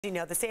You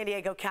know, the San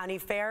Diego County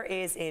Fair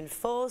is in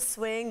full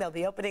swing. They'll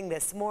be opening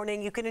this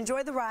morning. You can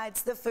enjoy the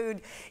rides, the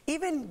food,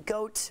 even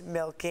goat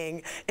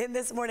milking. In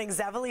this morning's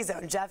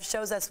zevely-zone, Jeff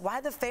shows us why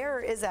the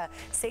fair is a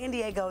San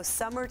Diego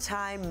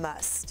summertime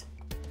must.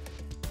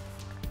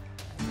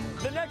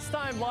 The next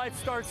time life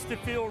starts to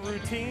feel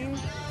routine,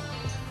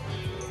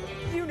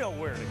 you know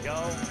where to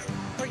go.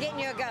 We're getting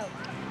you a goat.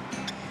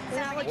 Is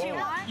that what you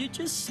want? You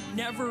just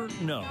never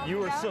know. You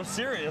were so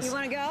serious. You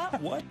want to go?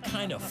 What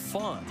kind of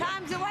fun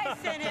Time's a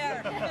wasting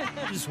here.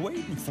 is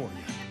waiting for you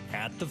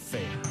at the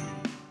fair?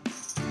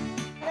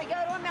 They go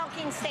to a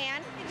milking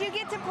stand. You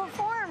get to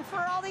perform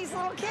for all these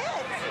little kids.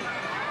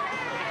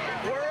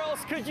 Where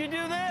else could you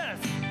do this?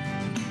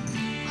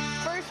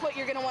 First, what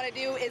you're going to want to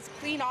do is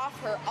clean off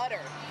her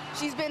udder.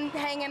 She's been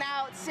hanging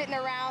out, sitting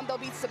around. There'll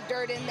be some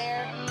dirt in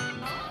there.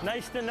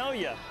 Nice to know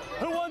you.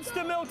 Who wants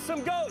to milk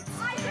some goats?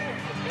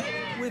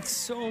 With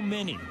so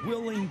many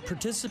willing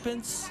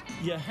participants,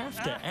 you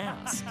have to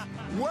ask.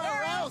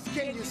 Where else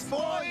can you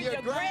spoil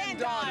your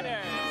granddaughter?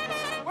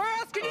 Where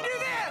else can you do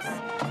this?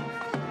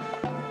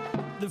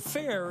 The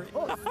fair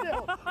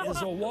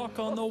is a walk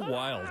on the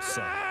wild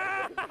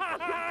side.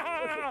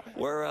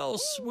 Where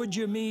else would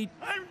you meet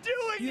I'm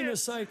doing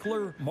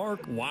unicycler Mark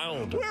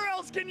Wilder? Where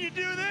else can you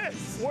do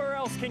this? Where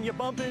else can you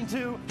bump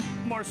into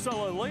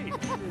Marcella Lee? You're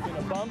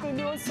gonna bump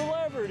into a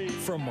celebrity.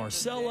 From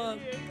Marcella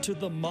to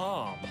the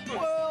mob. Where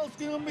else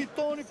can you meet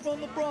Tony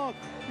from the Bronx?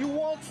 You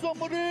want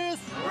some of this?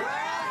 Where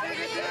else can you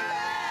do this?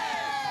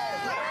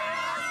 Where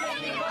else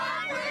can you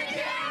bump for the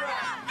camera?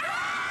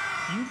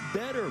 You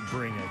better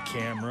bring a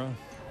camera.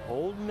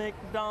 Old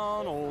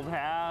MacDonald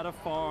had a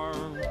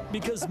farm.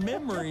 Because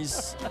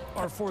memories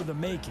are for the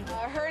making.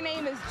 Her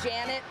name is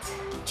Janet.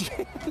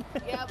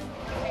 Yep.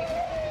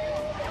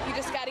 You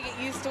just got to get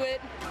used to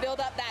it, build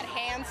up that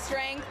hand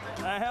strength.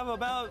 I have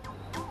about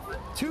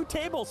 2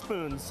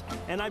 tablespoons,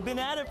 and I've been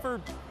at it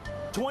for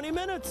 20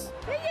 minutes.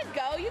 There you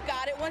go, you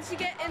got it. Once you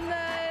get in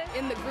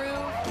the groove.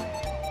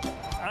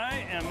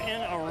 I am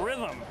in a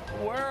rhythm.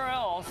 Where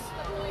else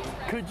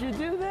could you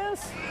do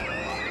this?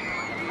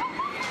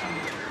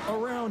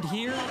 Around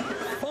here,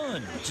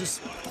 fun just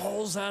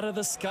falls out of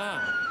the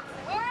sky.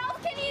 Where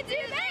else can you do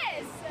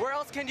this? Where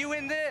else can you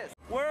win this?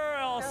 Where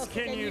else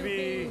can you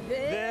be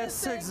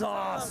this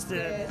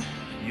exhausted?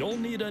 You'll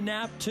need a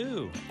nap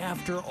too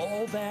after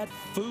all that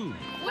food.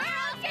 Where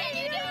else can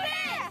you do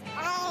this?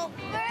 Oh,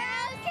 where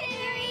else can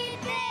you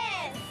eat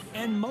this?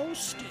 And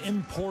most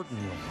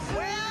importantly,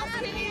 Where else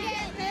can you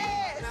get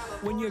this?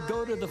 when you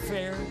go to the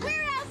fair,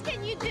 Where else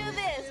can you do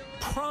this?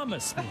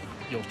 promise me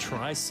you'll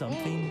try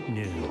something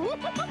new.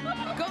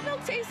 Goat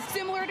milk tastes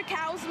similar to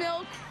cow's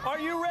milk. Are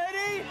you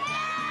ready?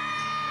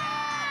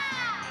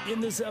 In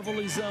the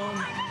zevely-zone,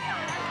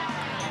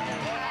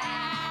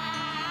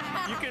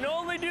 You can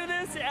only do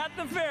this at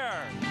the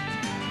fair.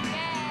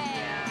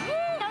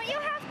 Don't you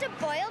have to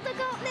boil the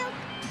goat milk?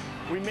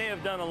 We may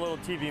have done a little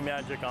TV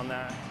magic on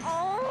that.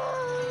 Oh.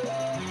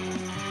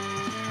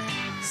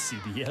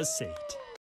 CBS 8.